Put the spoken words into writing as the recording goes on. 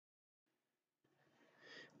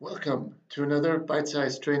Welcome to another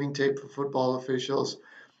bite-sized training tape for football officials.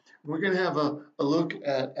 We're going to have a look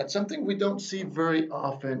at something we don't see very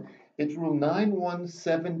often. It's Rule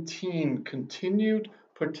 9117, continued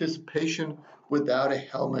participation without a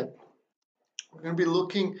helmet. We're going to be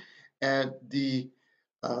looking at the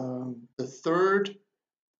third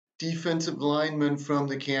defensive lineman from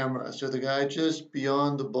the camera, so the guy just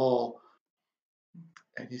beyond the ball.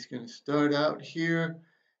 And he's going to start out here,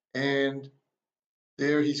 and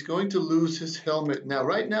there he's going to lose his helmet. Now,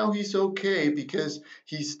 right now he's okay because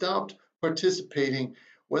he stopped participating.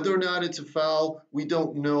 Whether or not it's a foul, we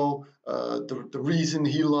don't know the reason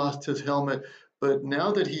he lost his helmet. But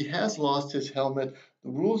now that he has lost his helmet, the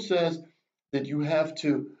rule says that you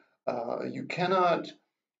cannot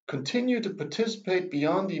continue to participate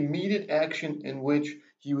beyond the immediate action in which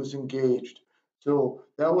he was engaged. So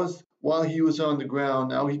that was while he was on the ground.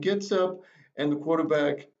 Now he gets up and the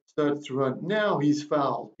quarterback starts to run. Now he's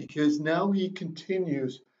fouled because now he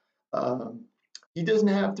continues. Um, he doesn't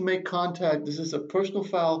have to make contact. This is a personal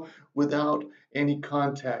foul without any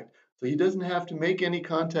contact. So he doesn't have to make any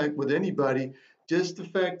contact with anybody. Just the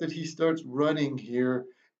fact that he starts running here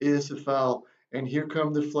is a foul. And here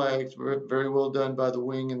come the flags. Very well done by the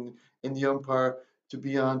wing and the umpire to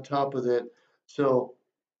be on top of it. So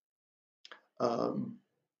um,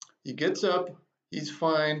 he gets up, he's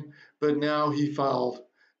fine, but now he fouled,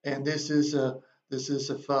 and this is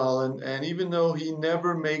a foul. And even though he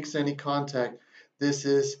never makes any contact, this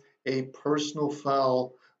is a personal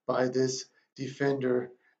foul by this defender.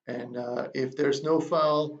 And if there's no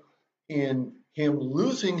foul in him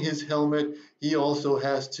losing his helmet, he also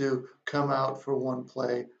has to come out for one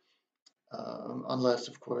play, unless,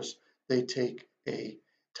 of course, they take a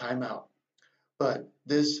timeout. But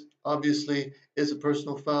this obviously is a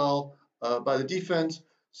personal foul by the defense,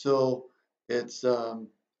 so it's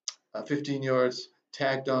 15 yards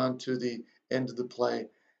tagged on to the end of the play.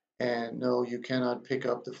 And no, you cannot pick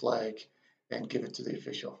up the flag and give it to the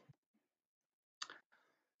official.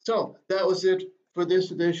 So that was it for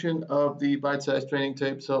this edition of the Bite Size Training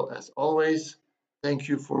Tape. So as always, thank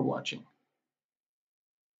you for watching.